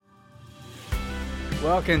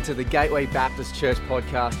Welcome to the Gateway Baptist Church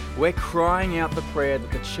podcast. We're crying out the prayer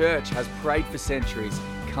that the church has prayed for centuries.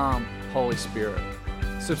 Come, Holy Spirit.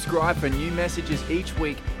 Subscribe for new messages each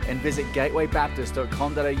week and visit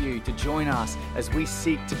gatewaybaptist.com.au to join us as we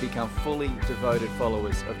seek to become fully devoted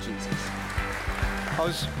followers of Jesus.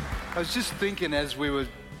 I was just thinking as we were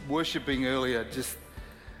worshiping earlier, just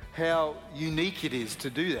how unique it is to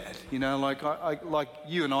do that. You know, like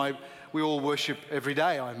you and I, we all worship every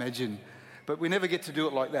day, I imagine. But we never get to do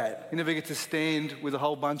it like that. We never get to stand with a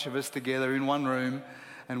whole bunch of us together in one room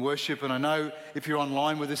and worship. And I know if you're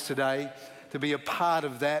online with us today, to be a part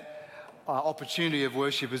of that opportunity of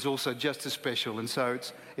worship is also just as special. And so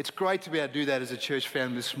it's great to be able to do that as a church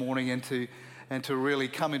family this morning and to really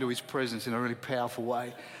come into His presence in a really powerful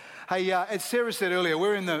way. Hey, as Sarah said earlier,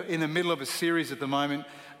 we're in the middle of a series at the moment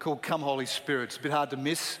called Come Holy Spirit. It's a bit hard to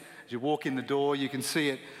miss. As you walk in the door, you can see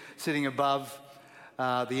it sitting above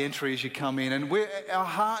the entry as you come in. And our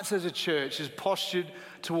hearts as a church is postured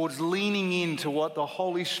towards leaning into what the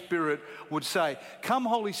Holy Spirit would say. Come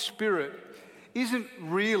Holy Spirit isn't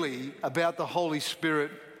really about the Holy Spirit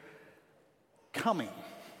coming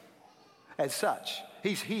as such.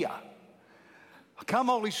 He's here. Come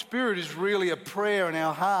Holy Spirit is really a prayer in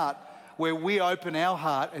our heart where we open our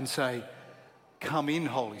heart and say, come in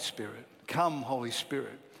Holy Spirit. Come Holy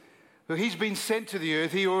Spirit. Well, He's been sent to the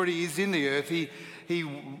earth. He already is in the earth. He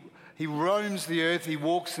roams the earth. He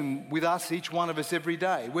walks with us, each one of us, every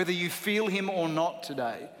day. Whether you feel Him or not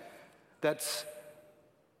today, that's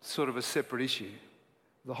sort of a separate issue.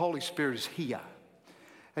 The Holy Spirit is here.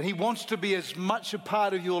 And He wants to be as much a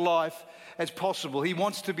part of your life as possible. He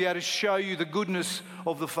wants to be able to show you the goodness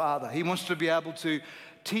of the Father. He wants to be able to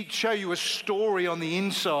show you a story on the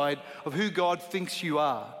inside of who God thinks you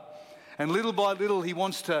are. And little by little, He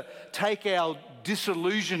wants to take our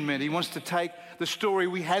disillusionment. He wants to take the story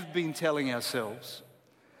we have been telling ourselves,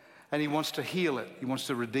 and He wants to heal it. He wants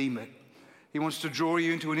to redeem it. He wants to draw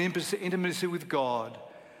you into an intimacy with God,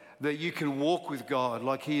 that you can walk with God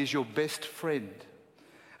like He is your best friend.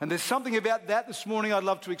 And there's something about that this morning I'd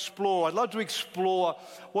love to explore. I'd love to explore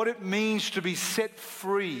what it means to be set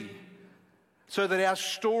free so that our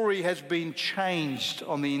story has been changed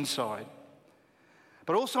on the inside.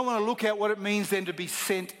 But also I want to look at what it means then to be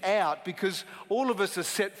sent out, because all of us are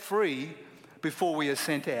set free before we are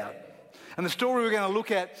sent out. And the story we're going to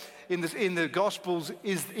look at in the Gospels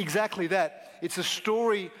is exactly that. It's a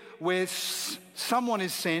story where someone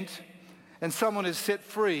is sent and someone is set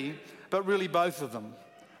free, but really both of them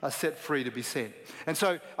are set free to be sent. And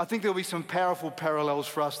so I think there'll be some powerful parallels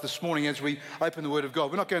for us this morning as we open the Word of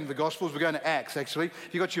God. We're not going to the Gospels, we're going to Acts, actually. If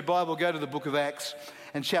you've got your Bible, go to the book of Acts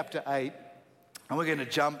and chapter 8. And we're going to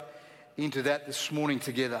jump into that this morning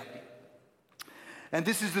together. And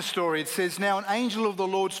this is the story. It says, now an angel of the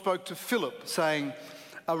Lord spoke to Philip, saying,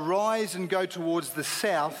 arise and go towards the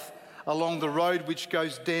south along the road which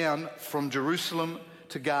goes down from Jerusalem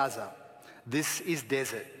to Gaza. This is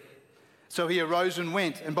desert. So he arose and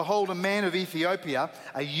went, and behold, a man of Ethiopia,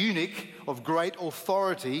 a eunuch of great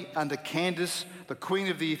authority under Candace, the queen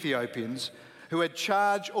of the Ethiopians, who had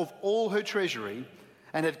charge of all her treasury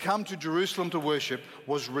and had come to Jerusalem to worship,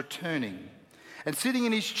 was returning. And sitting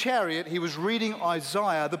in his chariot, he was reading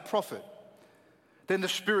Isaiah the prophet. Then the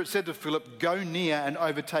Spirit said to Philip, go near and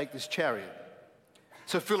overtake this chariot.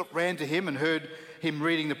 So Philip ran to him and heard him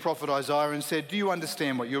reading the prophet Isaiah and said, do you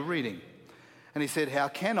understand what you're reading? And he said, how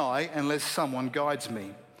can I unless someone guides me?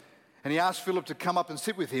 And he asked Philip to come up and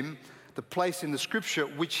sit with him. The place in the scripture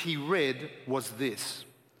which he read was this: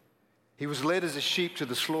 he was led as a sheep to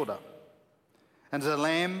the slaughter, and as a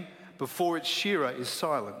lamb before its shearer is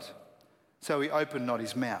silent, so he opened not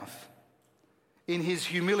his mouth. In his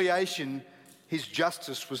humiliation, his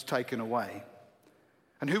justice was taken away.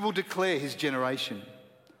 And who will declare his generation?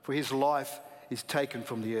 For his life is taken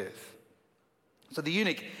from the earth. So the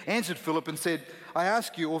eunuch answered Philip and said, I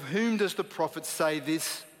ask you, of whom does the prophet say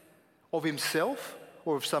this? Of himself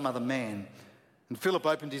or of some other man? And Philip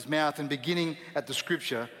opened his mouth and, beginning at the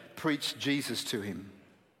scripture, preached Jesus to him.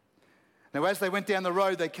 Now, as they went down the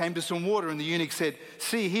road, they came to some water, and the eunuch said,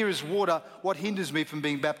 see, here is water. What hinders me from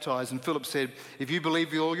being baptized? And Philip said, if you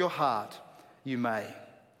believe with all your heart, you may.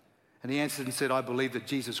 And he answered and said, I believe that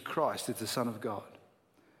Jesus Christ is the Son of God.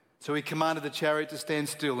 So he commanded the chariot to stand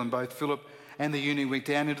still, and both Philip and the eunuch went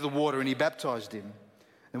down into the water, and he baptized him.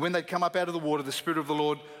 And when they'd come up out of the water, the Spirit of the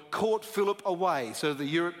Lord caught Philip away, so that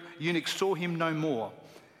the eunuch saw him no more,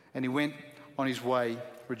 and he went on his way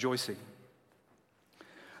rejoicing.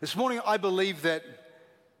 This morning, I believe that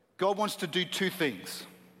God wants to do two things.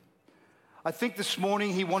 I think this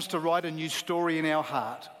morning He wants to write a new story in our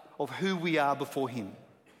heart of who we are before Him.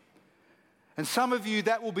 And some of you,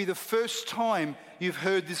 that will be the first time you've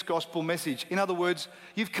heard this gospel message. In other words,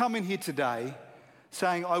 you've come in here today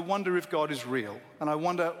saying, I wonder if God is real. And I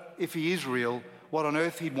wonder if he is real, what on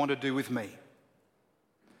earth he'd want to do with me.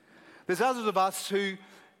 There's others of us who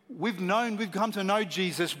we've come to know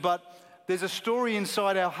Jesus, but there's a story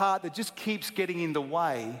inside our heart that just keeps getting in the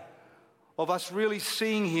way of us really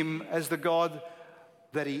seeing him as the God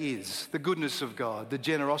that he is, the goodness of God, the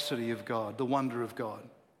generosity of God, the wonder of God.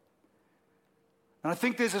 And I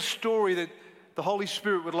think there's a story that the Holy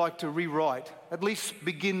Spirit would like to rewrite, at least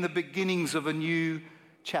begin the beginnings of a new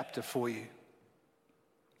chapter for you.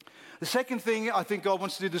 The second thing I think God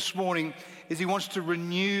wants to do this morning is he wants to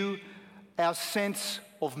renew our sense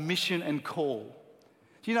of mission and call.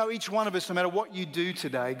 Do you know, each one of us, no matter what you do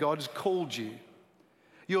today, God has called you.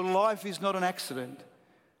 Your life is not an accident.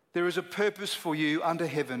 There is a purpose for you under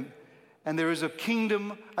heaven, and there is a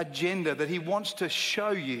kingdom agenda that he wants to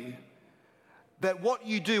show you. That what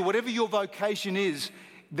you do, whatever your vocation is,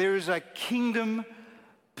 there is a kingdom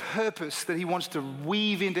purpose that he wants to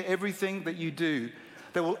weave into everything that you do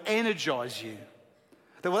that will energize you,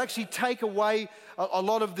 that will actually take away a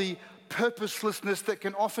lot of the purposelessness that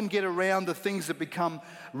can often get around the things that become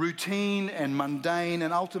routine and mundane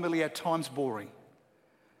and ultimately at times boring.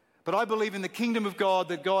 But I believe in the kingdom of God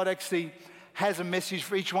that God actually has a message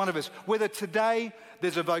for each one of us. Whether today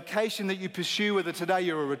there's a vocation that you pursue, whether today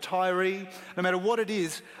you're a retiree, no matter what it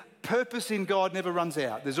is, purpose in God never runs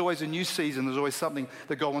out. There's always a new season. There's always something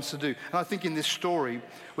that God wants to do. And I think in this story,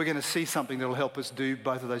 we're going to see something that will help us do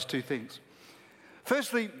both of those two things.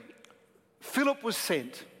 Firstly, Philip was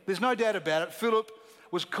sent. There's no doubt about it. Philip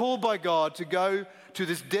was called by God to go to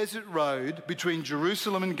this desert road between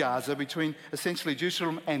Jerusalem and Gaza, between essentially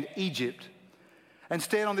Jerusalem and Egypt, and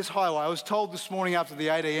stand on this highway. I was told this morning after the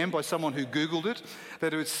 8 a.m. by someone who Googled it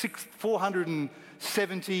that it was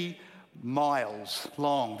 470 miles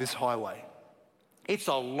long, this highway. It's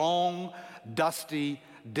a long, dusty,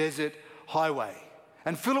 desert highway.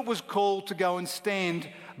 And Philip was called to go and stand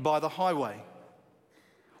by the highway.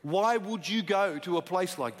 Why would you go to a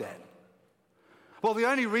place like that? Well, the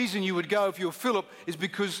only reason you would go if you were Philip is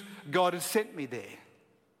because God had sent me there,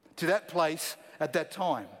 to that place at that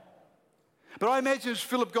time. But I imagine as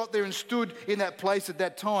Philip got there and stood in that place at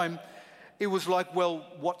that time, it was like, well,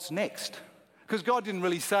 what's next? Because God didn't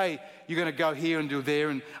really say, you're going to go here and do there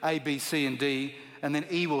and A, B, C, and D, and then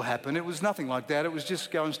E will happen. It was nothing like that. It was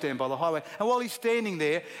just go and stand by the highway. And while he's standing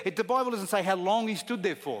there, the Bible doesn't say how long he stood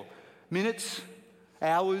there for. Minutes?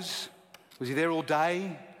 Hours? Was he there all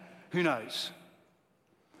day? Who knows?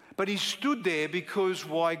 But he stood there because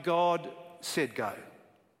why God said go.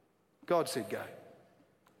 God said go.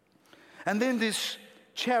 And then this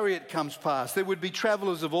chariot comes past. There would be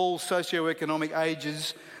travellers of all socioeconomic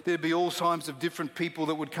ages. There'd be all kinds of different people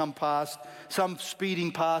that would come past, some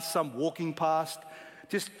speeding past, some walking past.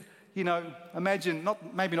 Just, imagine,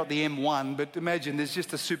 maybe not the M1, but imagine there's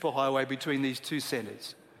just a superhighway between these two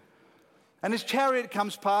centres. And this chariot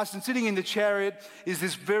comes past, and sitting in the chariot is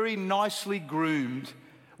this very nicely groomed,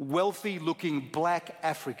 wealthy-looking black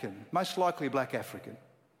African, most likely a black African.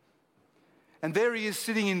 And there he is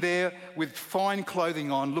sitting in there with fine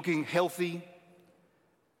clothing on, looking healthy,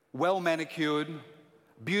 well manicured,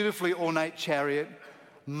 beautifully ornate chariot,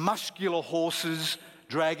 muscular horses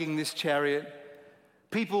dragging this chariot,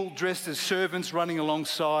 people dressed as servants running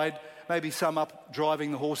alongside, maybe some up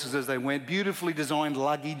driving the horses as they went, beautifully designed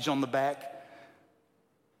luggage on the back.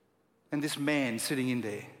 And this man sitting in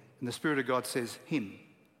there, and the Spirit of God says, him,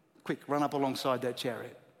 quick, run up alongside that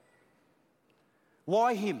chariot.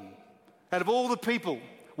 Why him? Out of all the people,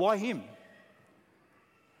 why him?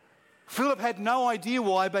 Philip had no idea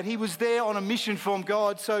why, but he was there on a mission from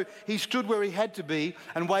God, so he stood where he had to be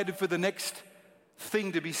and waited for the next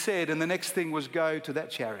thing to be said, and the next thing was go to that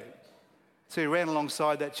chariot. So he ran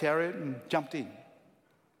alongside that chariot and jumped in.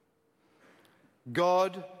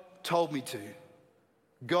 God told me to.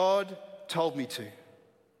 God told me to.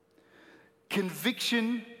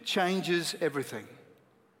 Conviction changes everything.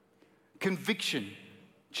 Conviction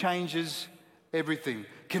changes everything.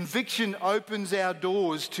 Conviction opens our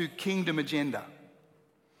doors to kingdom agenda.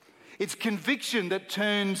 It's conviction that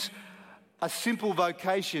turns a simple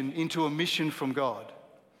vocation into a mission from God.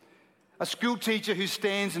 A school teacher who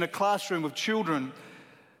stands in a classroom of children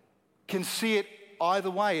can see it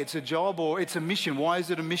either way. It's a job or it's a mission. Why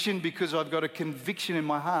is it a mission? Because I've got a conviction in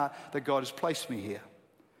my heart that God has placed me here.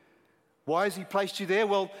 Why has he placed you there?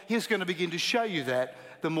 Well, he's going to begin to show you that.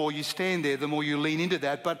 The more you stand there, the more you lean into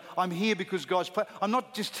that. But I'm here because I'm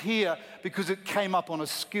not just here because it came up on a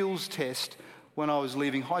skills test when I was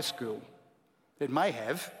leaving high school. It may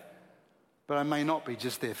have, but I may not be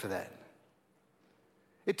just there for that.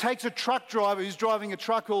 It takes a truck driver who's driving a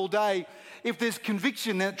truck all day. If there's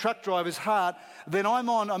conviction in that truck driver's heart, then I'm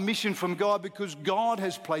on a mission from God because God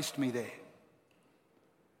has placed me there.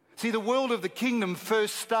 See, the world of the kingdom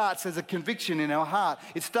first starts as a conviction in our heart.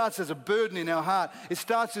 It starts as a burden in our heart. It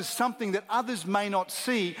starts as something that others may not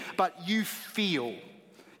see, but you feel.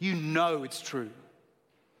 You know it's true.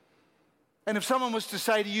 And if someone was to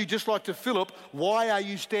say to you, just like to Philip, why are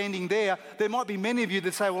you standing there? There might be many of you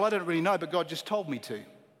that say, well, I don't really know, but God just told me to.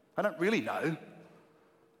 I don't really know.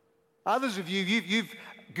 Others of you,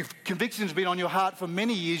 conviction's been on your heart for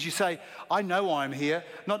many years. You say, I know I'm here.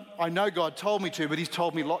 Not, I know God told me to, but he's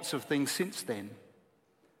told me lots of things since then.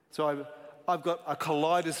 So I've got a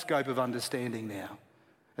kaleidoscope of understanding now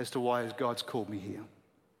as to why God's called me here.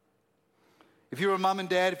 If you're a mum and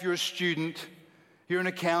dad, if you're a student, you're an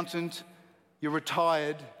accountant, you're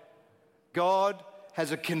retired, God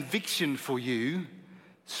has a conviction for you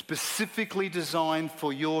specifically designed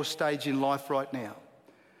for your stage in life right now.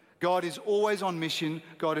 God is always on mission.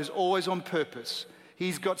 God is always on purpose.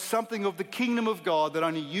 He's got something of the kingdom of God that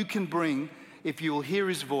only you can bring if you will hear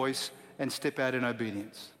his voice and step out in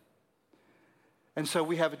obedience. And so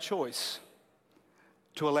we have a choice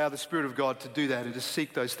to allow the Spirit of God to do that and to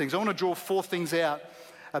seek those things. I want to draw 4 things out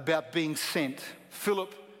about being sent.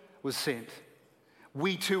 Philip was sent.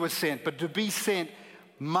 We too are sent. But to be sent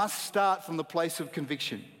must start from the place of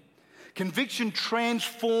conviction. Conviction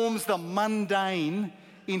transforms the mundane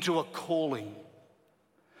into a calling.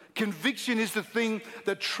 Conviction is the thing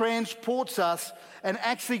that transports us and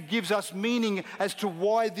actually gives us meaning as to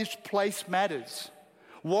why this place matters.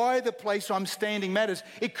 Why the place I'm standing matters.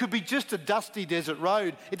 It could be just a dusty desert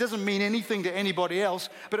road. It doesn't mean anything to anybody else,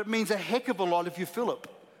 but it means a heck of a lot if you're Philip,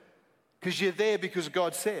 because you're there because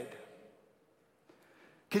God said.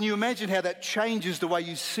 Can you imagine how that changes the way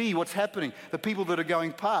you see what's happening, the people that are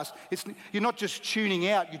going past? You're not just tuning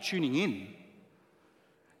out, you're tuning in.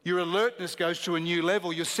 Your alertness goes to a new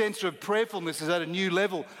level. Your sense of prayerfulness is at a new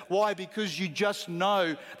level. Why? Because you just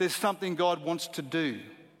know there's something God wants to do.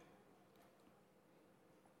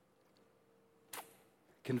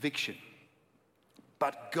 Conviction.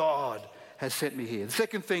 But God has sent me here. The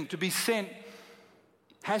second thing, to be sent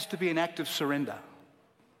has to be an act of surrender.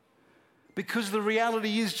 Because the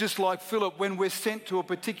reality is, just like Philip, when we're sent to a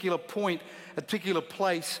particular point, a particular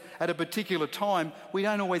place, at a particular time, we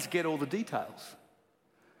don't always get all the details.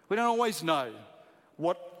 We don't always know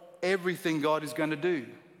what everything God is going to do.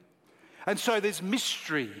 And so there's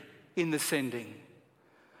mystery in the sending.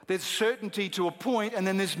 There's certainty to a point, and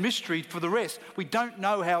then there's mystery for the rest. We don't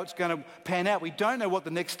know how it's going to pan out. We don't know what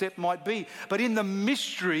the next step might be. But in the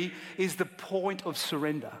mystery is the point of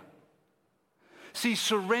surrender. See,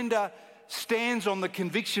 surrender stands on the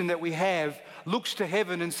conviction that we have, looks to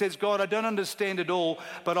heaven and says, God, I don't understand it all,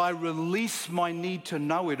 but I release my need to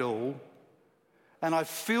know it all, and I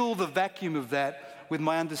fill the vacuum of that with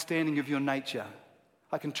my understanding of your nature.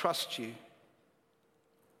 I can trust you.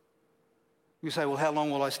 You say, well, how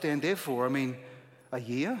long will I stand there for? I mean, a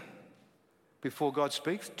year before God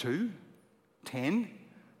speaks? 2? 10?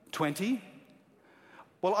 20?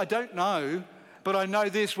 Well, I don't know, but I know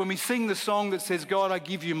this. When we sing the song that says, God, I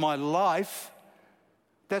give you my life,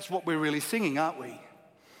 that's what we're really singing, aren't we?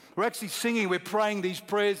 We're actually singing, we're praying these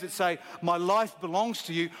prayers that say, my life belongs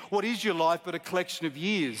to you. What is your life but a collection of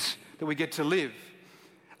years that we get to live?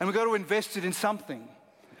 And we've got to invest it in something.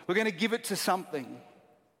 We're going to give it to something.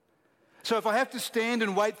 So if I have to stand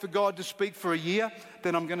and wait for God to speak for a year,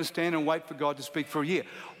 then I'm going to stand and wait for God to speak for a year.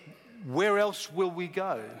 Where else will we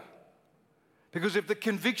go? Because if the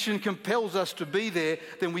conviction compels us to be there,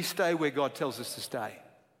 then we stay where God tells us to stay.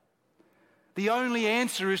 The only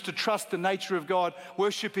answer is to trust the nature of God,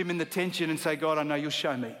 worship him in the tension and say, God, I know you'll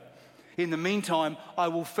show me. In the meantime, I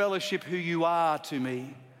will fellowship who you are to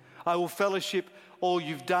me. I will fellowship all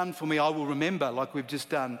you've done for me. I will remember, like we've just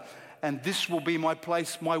done. And this will be my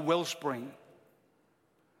place, my wellspring.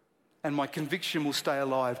 And my conviction will stay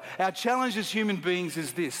alive. Our challenge as human beings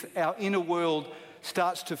is this. Our inner world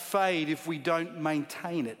starts to fade if we don't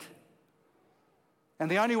maintain it. And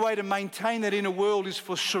the only way to maintain that inner world is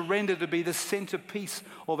for surrender to be the centerpiece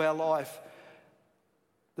of our life.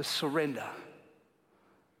 The surrender.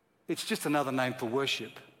 It's just another name for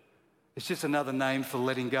worship. It's just another name for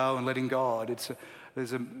letting go and letting God.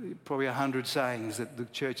 There's probably 100 sayings that the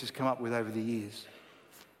church has come up with over the years.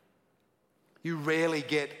 You rarely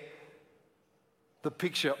get the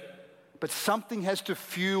picture, but something has to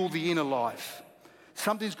fuel the inner life.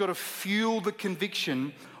 Something's got to fuel the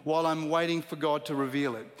conviction while I'm waiting for God to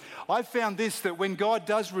reveal it. I found this, that when God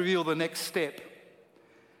does reveal the next step,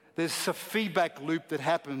 there's a feedback loop that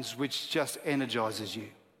happens which just energizes you.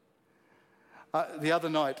 The other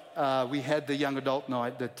night, we had the young adult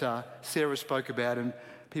night that Sarah spoke about, and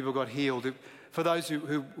people got healed. For those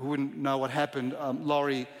who wouldn't know what happened,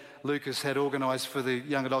 Laurie Lucas had organised for the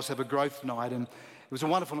young adults to have a growth night, and it was a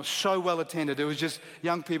wonderful night, so well attended. There was just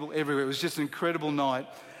young people everywhere. It was just an incredible night,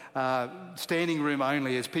 standing room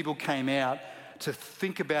only, as people came out to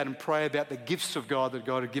think about and pray about the gifts of God that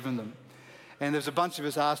God had given them. And there was a bunch of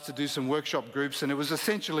us asked to do some workshop groups, and it was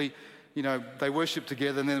essentially, they worshipped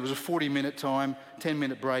together, and then there was a 40-minute time,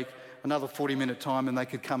 10-minute break, another 40-minute time, and they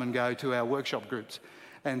could come and go to our workshop groups.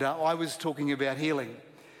 And I was talking about healing,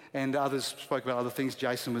 and others spoke about other things.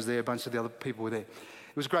 Jason was there, a bunch of the other people were there.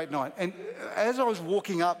 It was a great night. And as I was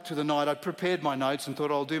walking up to the night, I prepared my notes and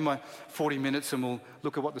thought, I'll do my 40 minutes and we'll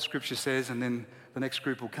look at what the scripture says, and then the next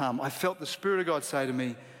group will come. I felt the Spirit of God say to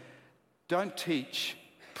me, don't teach,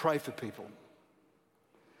 pray for people.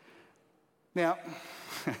 Now,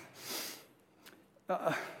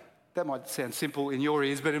 that might sound simple in your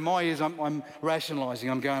ears, but in my ears, I'm rationalising.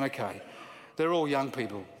 I'm going, okay, they're all young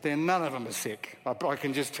people. None of them are sick. I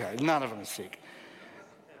can just tell you, none of them are sick.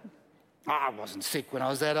 I wasn't sick when I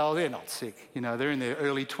was that old. They're not sick. They're in their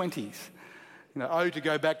early 20s. To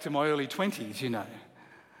go back to my early 20s,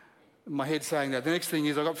 My head's saying that. The next thing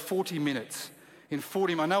is I've got 40 minutes. In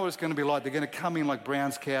 40 minutes, I know what it's going to be like. They're going to come in like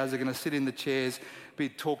Brown's cows. They're going to sit in the chairs, be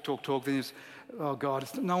talk. Then there's, oh God,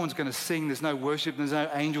 no one's going to sing. There's no worship. There's no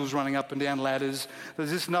angels running up and down ladders.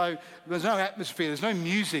 There's no atmosphere. There's no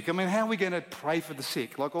music. I mean, how are we going to pray for the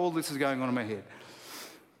sick? Like all this is going on in my head.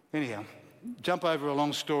 Anyhow, jump over a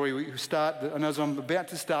long story. And as I'm about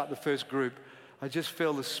to start the first group, I just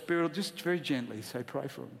felt the Spirit just very gently say, pray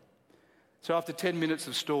for them. So after 10 minutes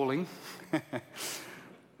of stalling,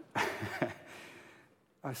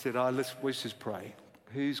 I said, let's just pray.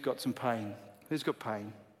 Who's got some pain? Who's got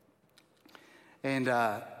pain? And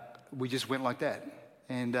we just went like that.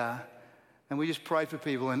 And we just prayed for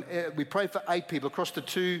people. And we prayed for 8 people. Across the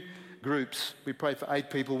 2 groups, we prayed for 8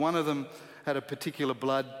 people. One of them had a particular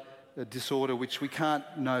blood disorder, which we can't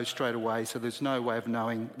know straight away. So there's no way of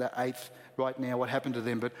knowing the 8th right now what happened to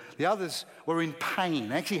them. But the others were in pain.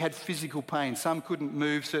 They actually had physical pain. Some couldn't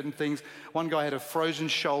move certain things. One guy had a frozen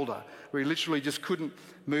shoulder where he literally just couldn't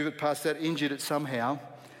move it past that, injured it somehow.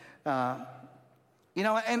 And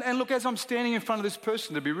look, as I'm standing in front of this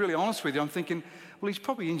person, to be really honest with you, I'm thinking, well, he's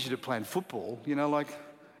probably injured at playing football.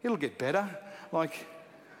 It'll get better.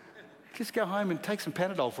 Just go home and take some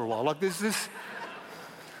Panadol for a while. There's this...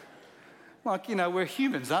 we're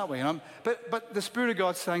humans, aren't we? But the Spirit of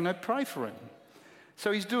God's saying, no, pray for him.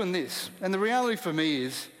 So he's doing this. And the reality for me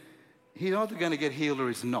is he's either going to get healed or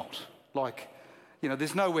he's not.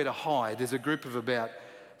 There's nowhere to hide. There's a group of about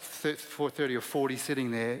 30 or 40 sitting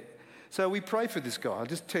there. So we pray for this guy. I'll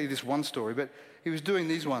just tell you this one story. But he was doing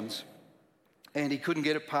these ones, and he couldn't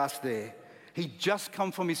get it past there. He'd just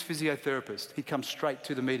come from his physiotherapist. He'd come straight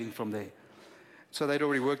to the meeting from there. So they'd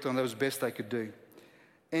already worked on that. It was the best they could do.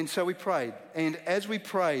 And so we prayed. And as we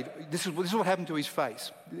prayed, this is what happened to his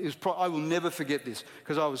face. I will never forget this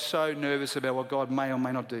because I was so nervous about what God may or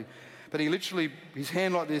may not do. But he literally, his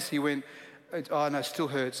hand like this, he went, oh no, it still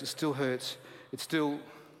hurts. It still hurts. It's still...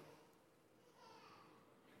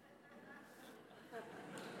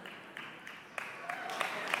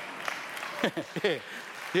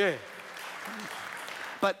 yeah.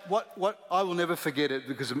 But what I will never forget it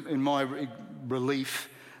because in my relief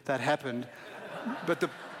that happened. But the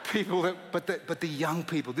people, but the young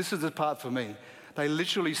people, this is the part for me. They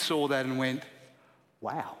literally saw that and went,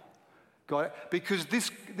 wow. God, because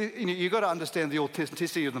you've got to understand the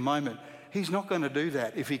authenticity of the moment. He's not going to do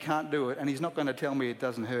that if he can't do it, and he's not going to tell me it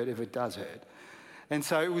doesn't hurt if it does hurt. And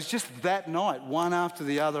so it was just that night, one after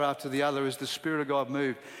the other, as the Spirit of God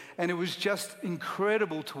moved. And it was just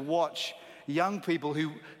incredible to watch young people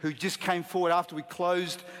who just came forward after we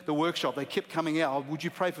closed the workshop. They kept coming out. Oh, would you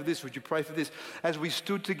pray for this? Would you pray for this? As we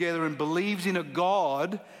stood together and believed in a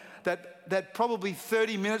God that probably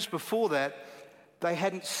 30 minutes before that, they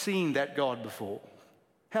hadn't seen that God before.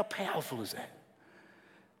 How powerful is that?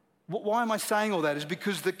 Why am I saying all that? Is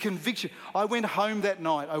because the conviction. I went home that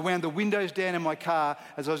night. I wound the windows down in my car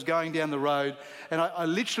as I was going down the road. And I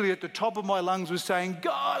literally at the top of my lungs was saying,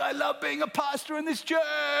 God, I love being a pastor in this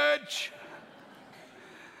church.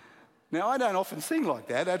 Now, I don't often sing like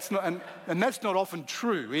that. That's not, and that's not often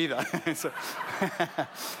true either.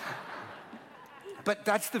 But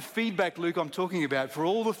that's the feedback, Luke, I'm talking about. For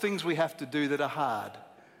all the things we have to do that are hard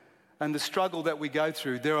and the struggle that we go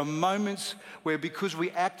through, there are moments where because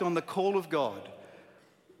we act on the call of God,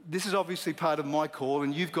 this is obviously part of my call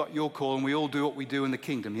and you've got your call and we all do what we do in the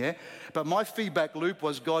kingdom, yeah? But my feedback loop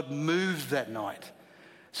was God moved that night.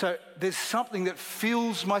 So there's something that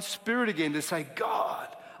fills my spirit again to say, God,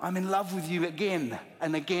 I'm in love with you again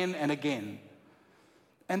and again and again.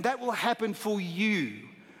 And that will happen for you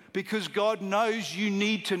because God knows you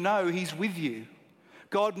need to know He's with you.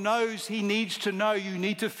 God knows He needs to know you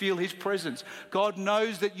need to feel His presence. God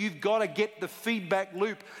knows that you've got to get the feedback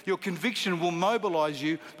loop. Your conviction will mobilize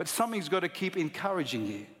you, but something's got to keep encouraging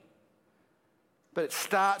you. But it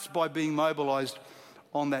starts by being mobilized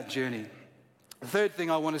on that journey. The third thing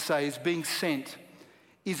I want to say is being sent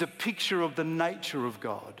is a picture of the nature of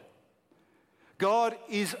God. God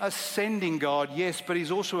is a sending God, yes, but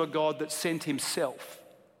He's also a God that sent Himself.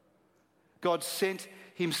 God sent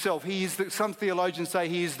Himself. Some theologians say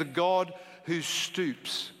He is the God who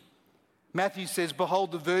stoops. Matthew says,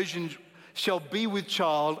 behold, the virgin shall be with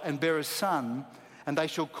child and bear a son, and they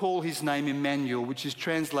shall call His name Emmanuel, which is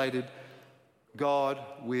translated God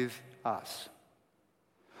with us.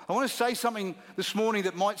 I want to say something this morning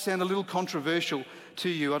that might sound a little controversial to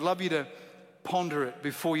you. I'd love you to ponder it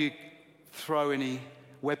before you throw any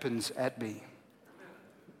weapons at me.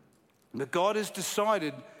 But God has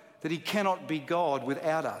decided that He cannot be God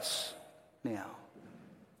without us now.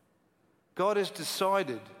 God has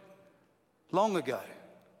decided long ago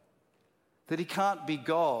that He can't be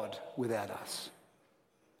God without us.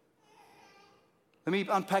 Let me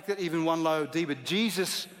unpack that even one layer deeper.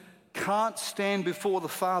 Jesus can't stand before the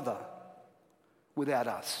Father without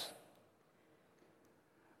us.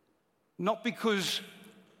 Not because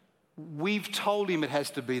we've told Him it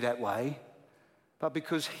has to be that way, but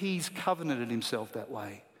because He's covenanted Himself that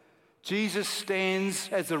way. Jesus stands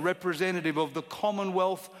as a representative of the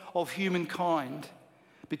commonwealth of humankind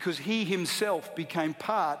because He Himself became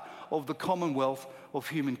part of the commonwealth of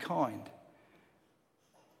humankind.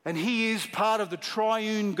 And He is part of the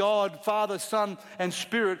triune God, Father, Son, and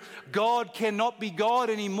Spirit. God cannot be God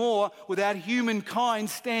anymore without humankind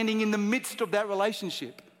standing in the midst of that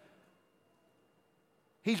relationship.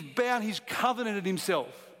 He's bound, He's covenanted Himself.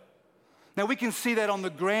 Now we can see that on the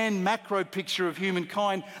grand macro picture of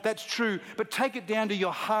humankind. That's true, but take it down to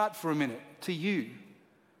your heart for a minute, to you.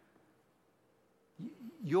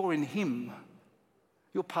 You're in Him.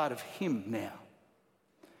 You're part of Him now.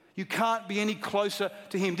 You can't be any closer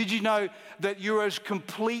to Him. Did you know that you're as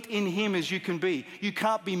complete in Him as you can be? You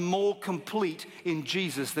can't be more complete in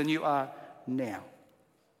Jesus than you are now.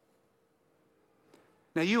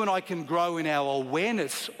 Now, you and I can grow in our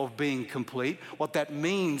awareness of being complete. What that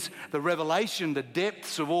means, the revelation, the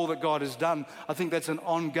depths of all that God has done, I think that's an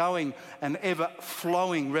ongoing and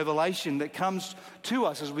ever-flowing revelation that comes to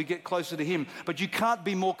us as we get closer to Him. But you can't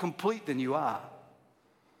be more complete than you are.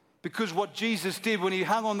 Because what Jesus did when He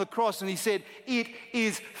hung on the cross and He said, it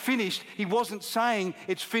is finished, He wasn't saying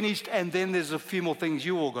it's finished and then there's a few more things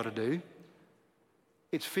you all got to do.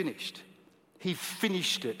 It's finished. He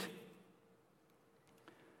finished it.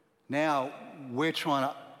 Now we're trying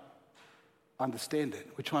to understand it.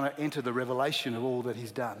 We're trying to enter the revelation of all that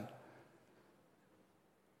He's done.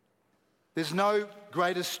 There's no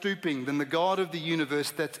greater stooping than the God of the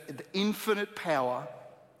universe that's the infinite power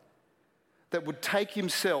that would take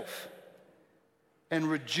Himself and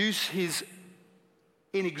reduce His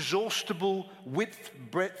inexhaustible width,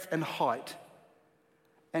 breadth, and height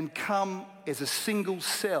and come as a single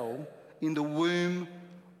cell in the womb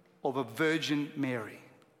of a Virgin Mary.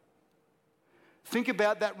 Think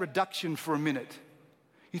about that reduction for a minute.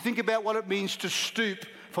 You think about what it means to stoop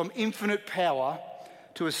from infinite power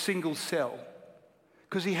to a single cell.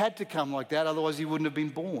 Because He had to come like that, otherwise He wouldn't have been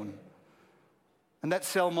born. And that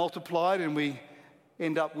cell multiplied and we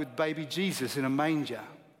end up with baby Jesus in a manger.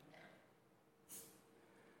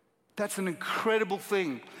 That's an incredible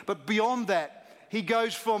thing. But beyond that, He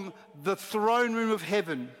goes from the throne room of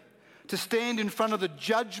heaven to stand in front of the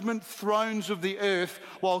judgment thrones of the earth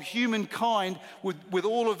while humankind, with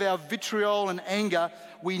all of our vitriol and anger,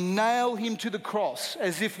 we nail Him to the cross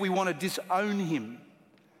as if we want to disown Him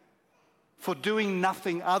for doing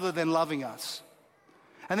nothing other than loving us.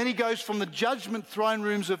 And then He goes from the judgment throne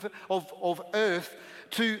rooms of earth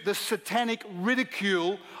to the satanic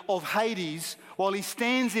ridicule of Hades while He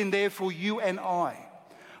stands in there for you and I.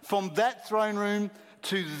 From that throne room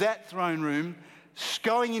to that throne room,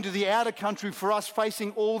 going into the outer country for us,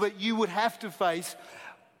 facing all that you would have to face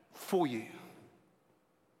for you.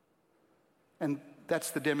 And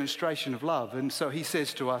that's the demonstration of love. And so He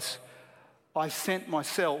says to us, I sent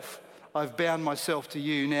myself, I've bound myself to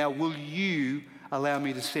you. Now will you allow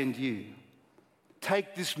me to send you?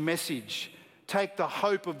 Take this message, take the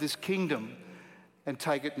hope of this kingdom and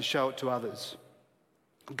take it and show it to others.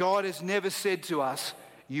 God has never said to us,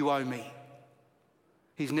 you owe me.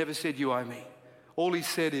 He's never said you owe me. All He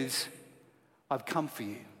said is, I've come for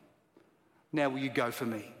you. Now will you go for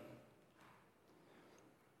me?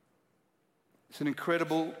 It's an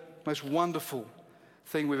incredible, most wonderful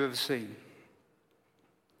thing we've ever seen.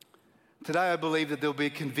 Today I believe that there'll be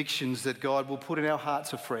convictions that God will put in our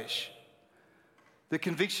hearts afresh. The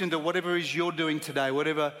conviction that whatever it is you're doing today,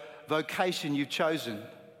 whatever vocation you've chosen,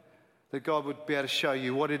 that God would be able to show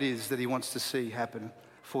you what it is that he wants to see happen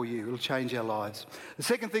for you. It'll change our lives. The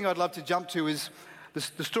second thing I'd love to jump to is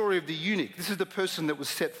the story of the eunuch. This is the person that was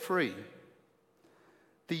set free.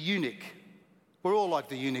 The eunuch. We're all like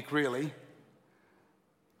the eunuch, really.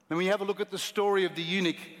 And when you have a look at the story of the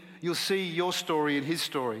eunuch, you'll see your story and his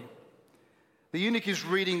story. The eunuch is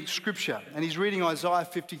reading scripture, and he's reading Isaiah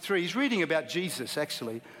 53. He's reading about Jesus,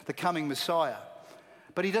 actually, the coming Messiah.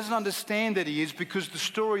 But he doesn't understand that he is, because the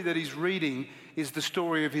story that he's reading is the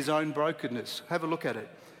story of his own brokenness. Have a look at it.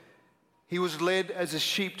 He was led as a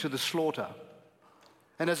sheep to the slaughter,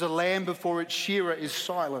 and as a lamb before its shearer is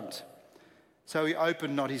silent, so he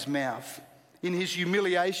opened not his mouth. In his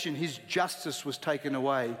humiliation, his justice was taken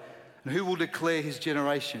away. And who will declare his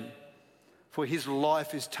generation? For his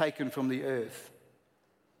life is taken from the earth.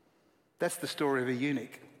 That's the story of a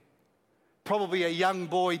eunuch. Probably a young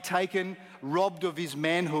boy taken, robbed of his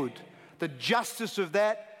manhood. The justice of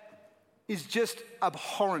that is just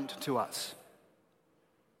abhorrent to us.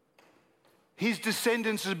 His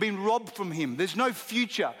descendants have been robbed from him. There's no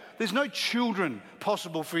future. There's no children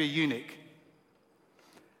possible for a eunuch.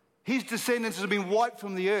 His descendants have been wiped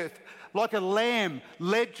from the earth like a lamb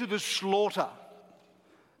led to the slaughter.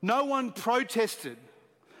 No one protested.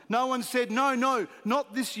 No one said, no,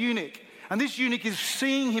 not this eunuch. And this eunuch is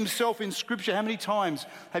seeing himself in Scripture. How many times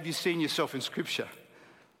have you seen yourself in Scripture?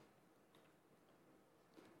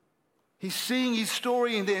 He's seeing his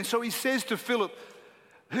story in there. And so he says to Philip,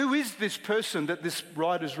 who is this person that this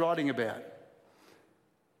writer's writing about?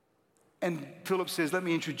 And Philip says, let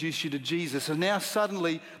me introduce you to Jesus. And now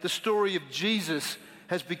suddenly the story of Jesus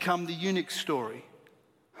has become the eunuch's story.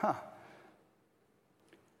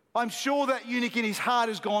 I'm sure that eunuch in his heart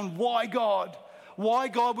has gone, why God? Why,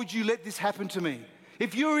 God, would you let this happen to me?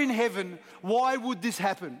 If you're in heaven, why would this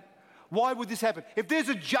happen? Why would this happen? If there's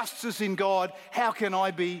a justice in God, how can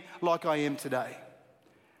I be like I am today?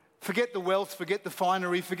 Forget the wealth, forget the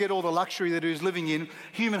finery, forget all the luxury that he was living in.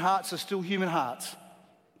 Human hearts are still human hearts.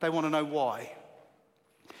 They want to know why.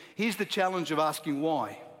 Here's the challenge of asking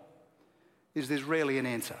why, is there's rarely an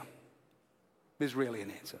answer. There's rarely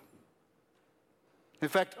an answer. In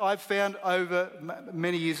fact, I've found over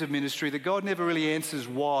many years of ministry that God never really answers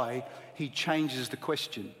why, he changes the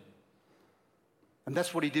question. And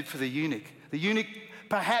that's what he did for the eunuch. The eunuch,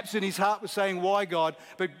 perhaps in his heart, was saying, why God?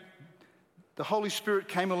 But the Holy Spirit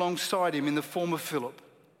came alongside him in the form of Philip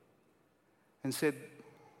and said,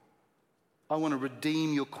 I want to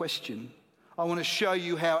redeem your question. I want to show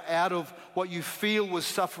you how out of what you feel was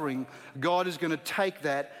suffering, God is going to take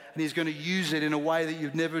that and he's going to use it in a way that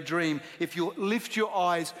you've never dreamed. If you lift your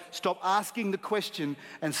eyes, stop asking the question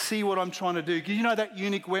and see what I'm trying to do. Because you know that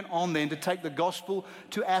eunuch went on then to take the gospel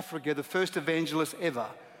to Africa, the first evangelist ever,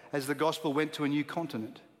 as the gospel went to a new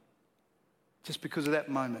continent. Just because of that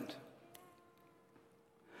moment.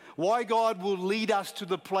 Why God will lead us to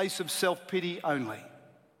the place of self-pity only.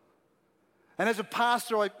 And as a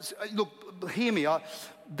pastor, look, hear me,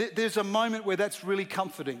 there's a moment where that's really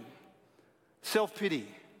comforting. Self-pity.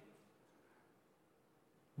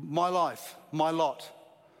 My life, my lot.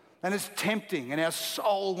 And it's tempting, and our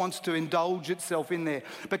soul wants to indulge itself in there.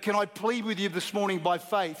 But can I plead with you this morning by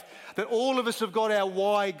faith that all of us have got our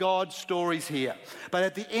why God stories here. But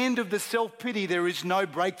at the end of the self-pity, there is no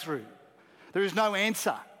breakthrough. There is no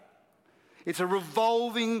answer. It's a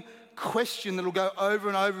revolving question that will go over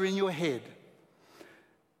and over in your head.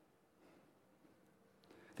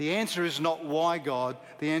 The answer is not why God.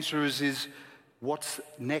 The answer is what's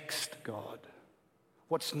next, God?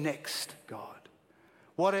 What's next, God?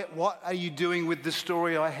 What are you doing with the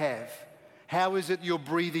story I have? How is it you're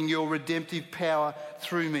breathing your redemptive power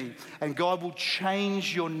through me? And God will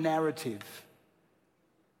change your narrative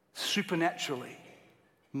supernaturally,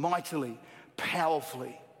 mightily,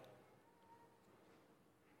 powerfully.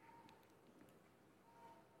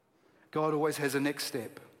 God always has a next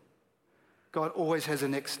step. God always has a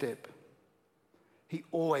next step. He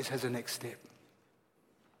always has a next step.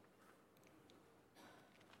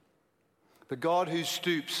 The God who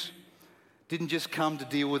stoops didn't just come to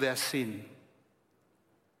deal with our sin.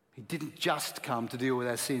 He didn't just come to deal with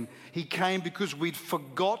our sin. He came because we'd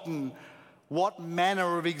forgotten what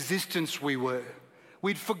manner of existence we were.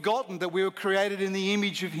 We'd forgotten that we were created in the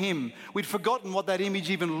image of Him. We'd forgotten what that image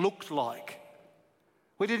even looked like.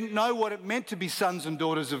 We didn't know what it meant to be sons and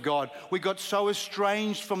daughters of God. We got so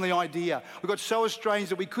estranged from the idea. We got so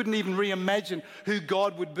estranged that we couldn't even reimagine who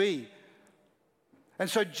God would be. And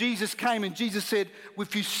so Jesus came and Jesus said,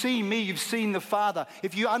 if you see me, you've seen the Father.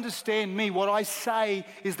 If you understand me, what I say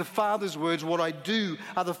is the Father's words. What I do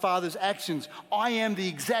are the Father's actions. I am the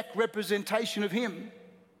exact representation of him.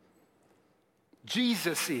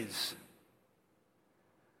 Jesus is.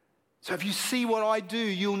 So if you see what I do,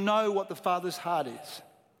 you'll know what the Father's heart is.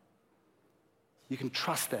 You can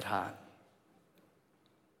trust that heart.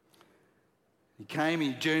 He came,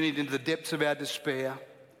 he journeyed into the depths of our despair,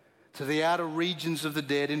 to the outer regions of the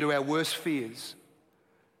dead, into our worst fears,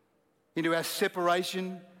 into our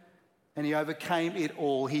separation, and he overcame it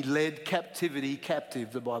all. He led captivity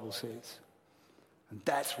captive, the Bible says. And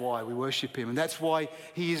that's why we worship him. And that's why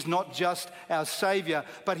he is not just our Savior,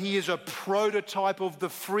 but he is a prototype of the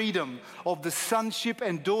freedom, of the sonship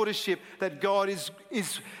and daughtership that God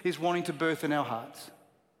is wanting to birth in our hearts.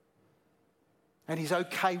 And he's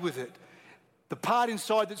okay with it. The part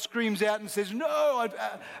inside that screams out and says, no,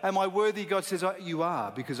 am I worthy? God says, you are,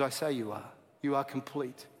 because I say you are. You are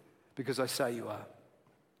complete, because I say you are.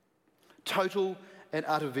 Total and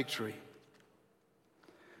utter victory.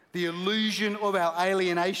 The illusion of our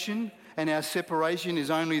alienation and our separation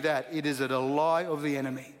is only that. It is a lie of the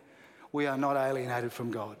enemy. We are not alienated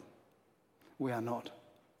from God. We are not.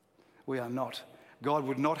 We are not. God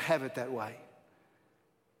would not have it that way.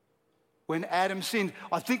 When Adam sinned,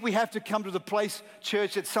 I think we have to come to the place,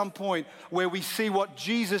 church, at some point where we see what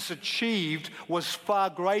Jesus achieved was far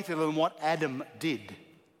greater than what Adam did.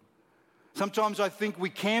 Sometimes I think we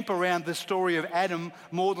camp around the story of Adam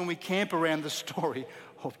more than we camp around the story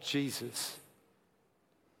of Jesus.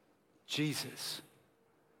 Jesus.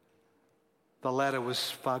 The latter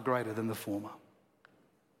was far greater than the former.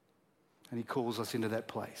 And he calls us into that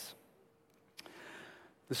place.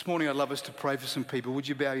 This morning I'd love us to pray for some people. Would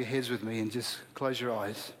you bow your heads with me and just close your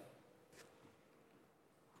eyes?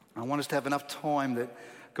 I want us to have enough time that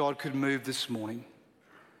God could move this morning.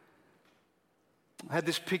 I had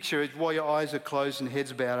this picture, while your eyes are closed and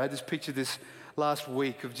heads bowed, I had this picture this last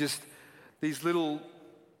week of just these little,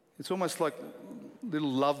 it's almost like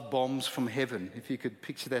little love bombs from heaven, if you could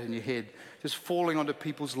picture that in your head, just falling onto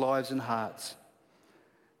people's lives and hearts.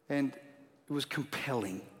 And it was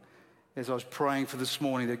compelling as I was praying for this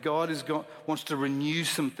morning that God wants to renew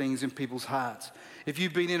some things in people's hearts. If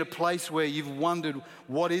you've been in a place where you've wondered,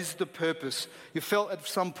 what is the purpose? You felt at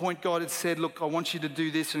some point God had said, look, I want you to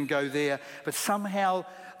do this and go there. But somehow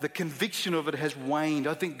the conviction of it has waned.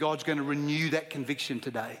 I think God's going to renew that conviction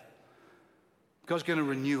today. God's going to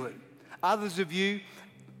renew it. Others of you,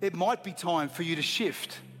 it might be time for you to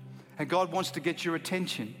shift. And God wants to get your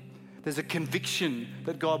attention. There's a conviction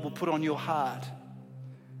that God will put on your heart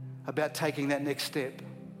about taking that next step.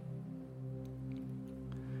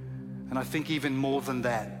 And I think even more than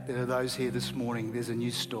that, there are those here this morning, there's a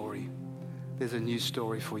new story. There's a new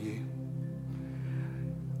story for you.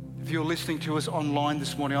 If you're listening to us online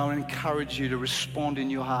this morning, I want to encourage you to respond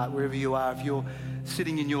in your heart wherever you are. If you're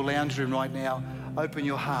sitting in your lounge room right now, open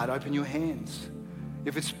your heart, open your hands.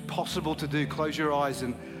 If it's possible to do, close your eyes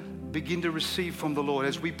and begin to receive from the Lord.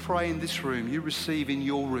 As we pray in this room, you receive in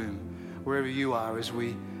your room, wherever you are, as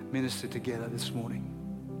we minister together this morning.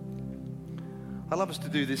 I'd love us to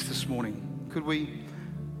do this morning. Could we,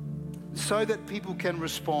 so that people can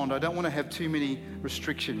respond, I don't want to have too many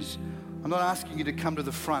restrictions. I'm not asking you to come to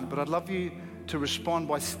the front, but I'd love you to respond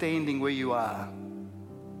by standing where you are.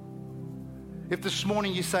 If this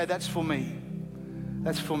morning you say, that's for me,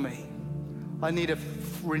 that's for me. I need a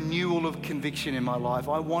renewal of conviction in my life.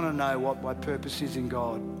 I want to know what my purpose is in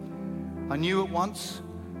God. I knew it once,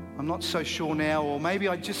 I'm not so sure now, or maybe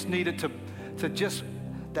I just needed to just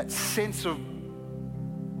that sense of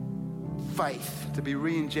faith to be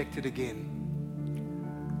re-injected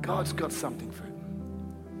again. God's got something for it.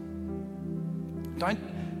 Don't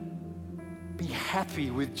be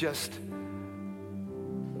happy with just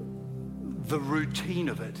the routine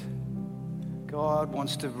of it. God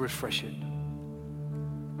wants to refresh it.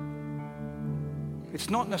 It's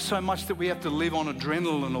not so much that we have to live on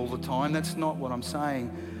adrenaline all the time. That's not what I'm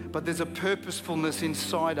saying. But there's a purposefulness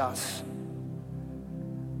inside us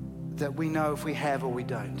that we know if we have or we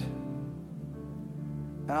don't.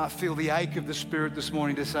 And I feel the ache of the Spirit this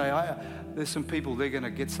morning to say, there's some people, they're going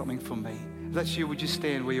to get something from me. If that's you, would you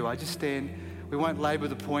stand where you are? Just stand. We won't labour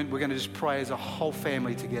the point. We're going to just pray as a whole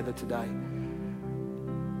family together today.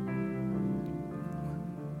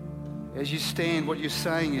 As you stand, what you're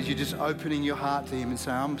saying is you're just opening your heart to Him and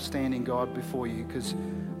saying, I'm standing, God, before you, because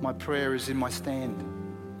my prayer is in my stand.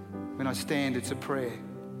 When I stand, it's a prayer.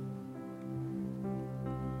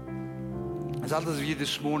 There's others of you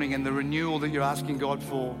this morning, and the renewal that you're asking God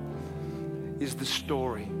for is the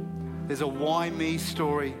story. There's a why me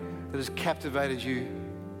story that has captivated you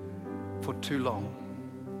for too long.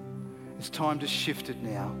 It's time to shift it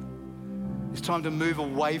now. It's time to move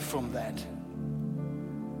away from that.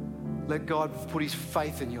 Let God put his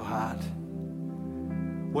faith in your heart.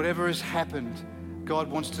 Whatever has happened,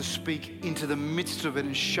 God wants to speak into the midst of it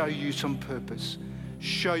and show you some purpose,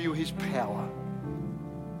 show you his power.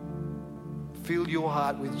 Fill your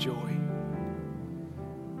heart with joy.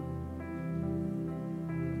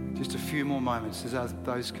 Just a few more moments as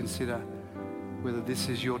those consider whether this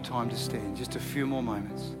is your time to stand. Just a few more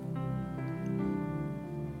moments.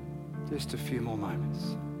 Just a few more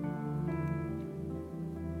moments.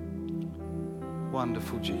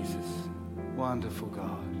 Wonderful Jesus. Wonderful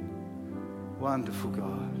God. Wonderful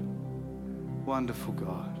God. Wonderful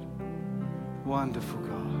God. Wonderful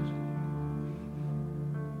God.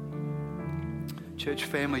 Church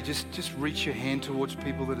family, just reach your hand towards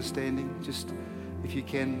people that are standing. Just, if you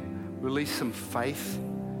can, release some faith.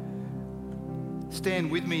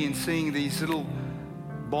 Stand with me in seeing these little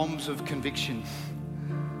bombs of conviction,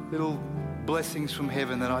 little blessings from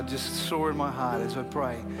heaven that I just saw in my heart as I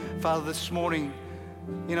pray. Father, this morning,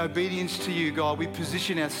 in obedience to you, God, we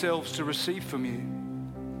position ourselves to receive from you.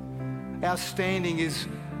 Our standing is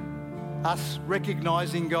us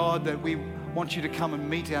recognizing, God, that we want you to come and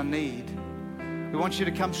meet our need. We want you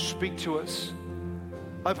to come speak to us.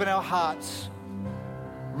 Open our hearts.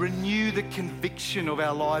 Renew the conviction of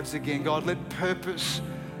our lives again. God, let purpose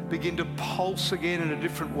begin to pulse again in a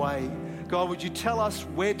different way. God, would you tell us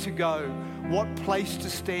where to go, what place to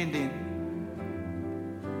stand in?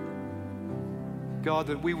 God,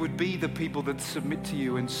 that we would be the people that submit to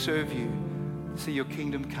you and serve you, see your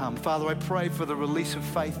kingdom come. Father, I pray for the release of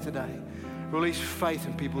faith today. Release faith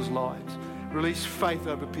in people's lives. Release faith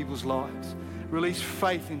over people's lives. Release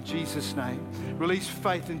faith in Jesus' name. Release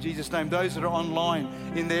faith in Jesus' name. Those that are online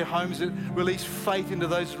in their homes, release faith into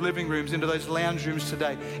those living rooms, into those lounge rooms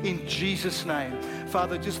today. In Jesus' name.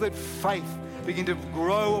 Father, just let faith begin to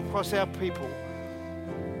grow across our people.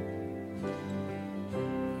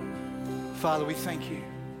 Father, we thank you.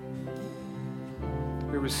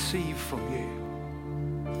 We receive from you.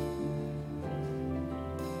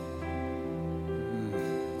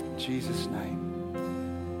 In Jesus' name.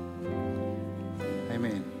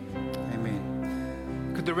 Amen.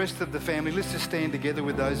 Amen. Could the rest of the family, let's just stand together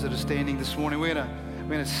with those that are standing this morning. We're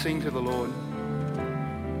gonna sing to the Lord.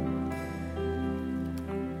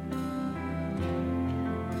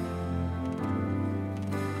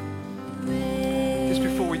 Just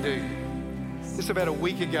before we do, just about a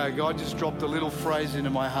week ago, God just dropped a little phrase into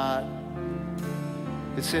my heart.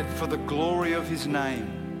 It said, for the glory of his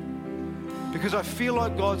name. Because I feel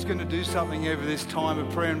like God's going to do something over this time of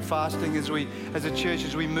prayer and fasting as a church,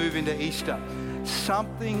 as we move into Easter.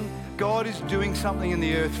 God is doing something in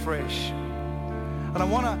the earth fresh. And I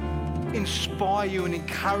want to inspire you and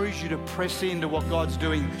encourage you to press into what God's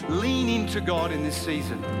doing. Lean into God in this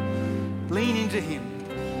season. Lean into him.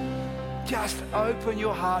 Just open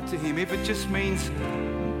your heart to him. If it just means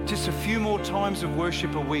just a few more times of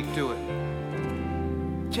worship a week, do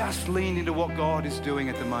it. Just lean into what God is doing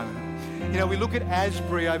at the moment. You know, we look at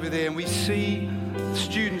Asbury over there and we see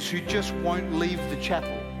students who just won't leave the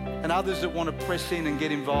chapel and others that want to press in and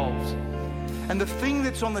get involved. And the thing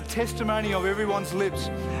that's on the testimony of everyone's lips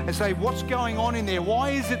and say, what's going on in there?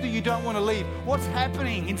 Why is it that you don't want to leave? What's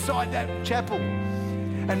happening inside that chapel?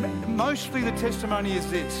 And mostly the testimony is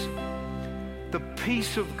this: the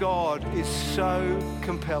peace of God is so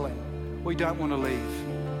compelling, we don't want to leave.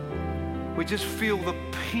 We just feel the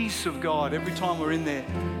peace of God every time we're in there,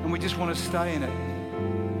 and we just want to stay in it.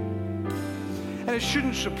 And it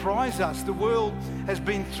shouldn't surprise us. The world has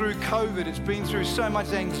been through COVID. It's been through so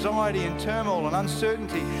much anxiety and turmoil and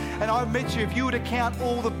uncertainty. And I bet you, if you were to count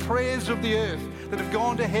all the prayers of the earth that have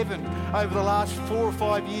gone to heaven over the last 4 or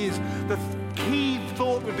 5 years, the key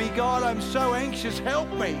thought would be, God, I'm so anxious, help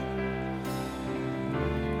me.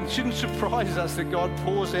 It shouldn't surprise us that God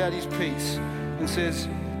pours out his peace and says,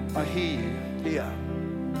 I hear you. Here.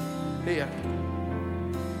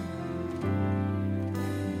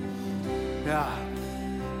 Yeah.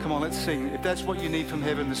 Come on, let's sing. If that's what you need from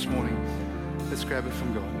heaven this morning, let's grab it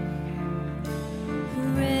from God.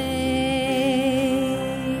 Praise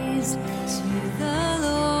to the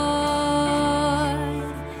Lord,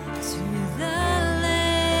 to the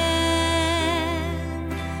Lamb,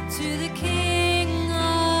 to the King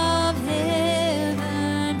of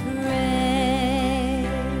heaven, praise.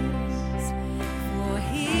 For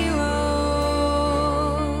he rose,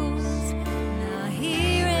 now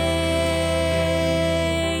he reigns.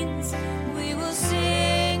 We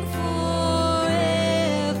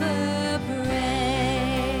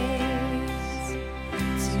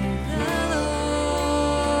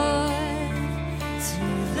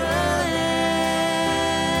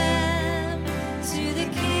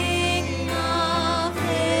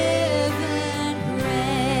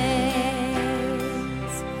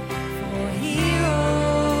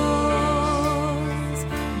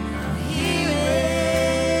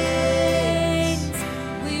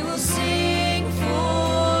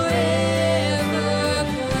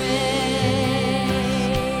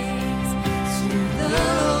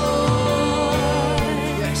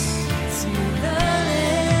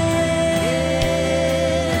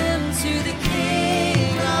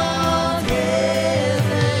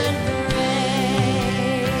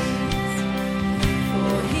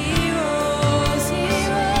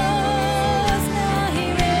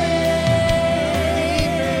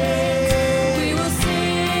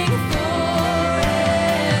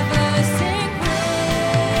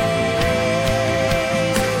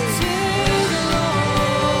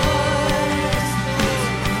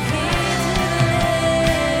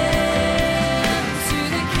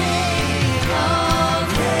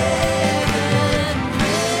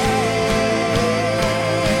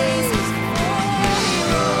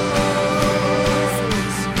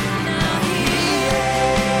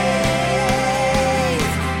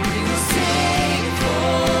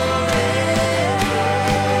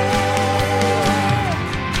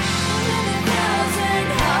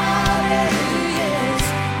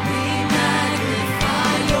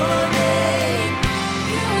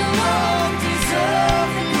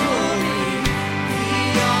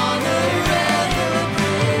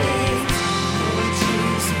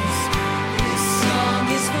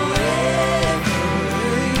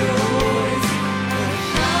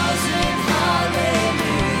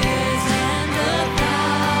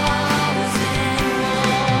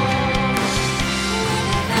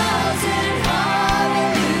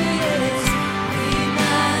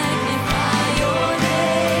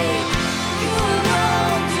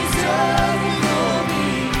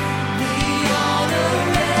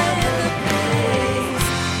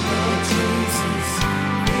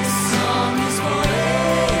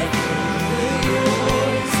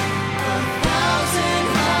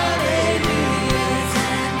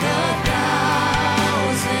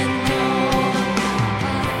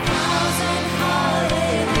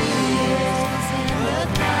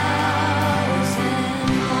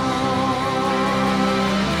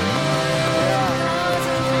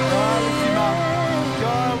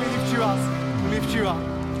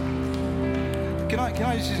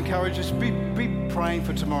encourage us, be praying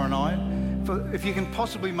for tomorrow night. If you can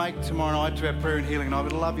possibly make tomorrow night to our prayer and healing night, I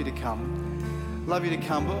would love you to come. Love you to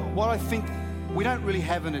come. But what I think, we don't really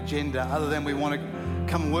have an agenda other than we want to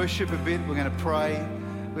come worship a bit. We're going to pray.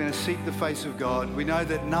 We're going to seek the face of God. We know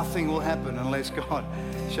that nothing will happen unless God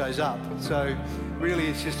shows up. So really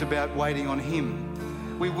it's just about waiting on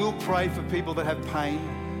Him. We will pray for people that have pain.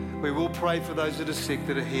 We will pray for those that are sick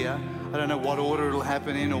that are here. I don't know what order it'll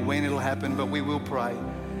happen in or when it'll happen, but we will pray.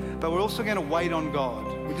 But we're also going to wait on God.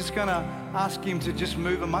 We're just going to ask Him to just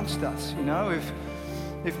move amongst us. You know, if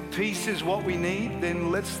peace is what we need,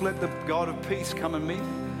 then let's let the God of peace come and meet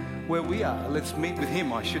where we are. Let's meet with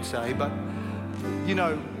Him, I should say. But, you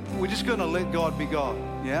know, we're just going to let God be God,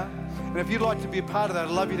 yeah? And if you'd like to be a part of that,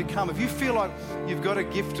 I'd love you to come. If you feel like you've got a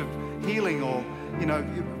gift of healing or, you know,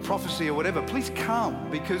 prophecy or whatever, please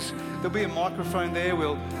come, because there'll be a microphone there. We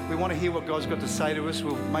want to hear what God's got to say to us.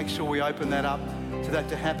 We'll make sure we open that up to that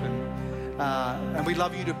to happen. And we'd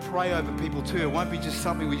love you to pray over people too. It won't be just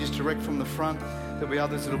something we just direct from the front. There'll be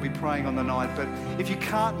others that'll be praying on the night. But if you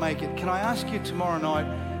can't make it, can I ask you tomorrow night,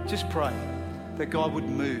 just pray that God would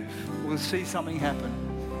move. We'll see something happen.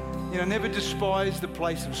 You know, never despise the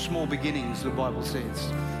place of small beginnings, the Bible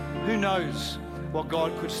says. Who knows what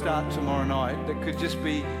God could start tomorrow night that could just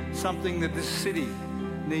be something that this city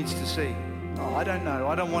needs to see. Oh, I don't know.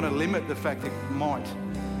 I don't want to limit the fact it might.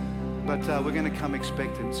 But we're going to come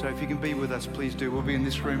expectant. So if you can be with us, please do. We'll be in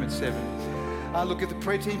this room at 7. Look, if the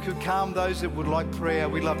prayer team could come, those that would like prayer,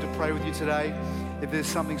 we'd love to pray with you today. If there's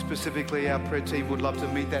something specifically, our prayer team would love to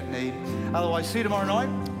meet that need. Otherwise, see you tomorrow night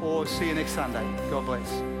or see you next Sunday. God bless.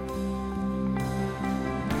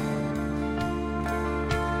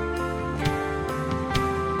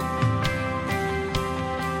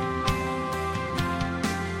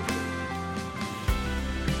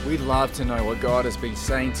 We'd love to know what God has been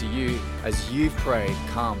saying to you as you've prayed,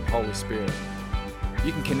 "Come, Holy Spirit."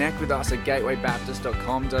 You can connect with us at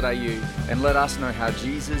gatewaybaptist.com.au and let us know how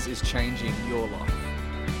Jesus is changing your life.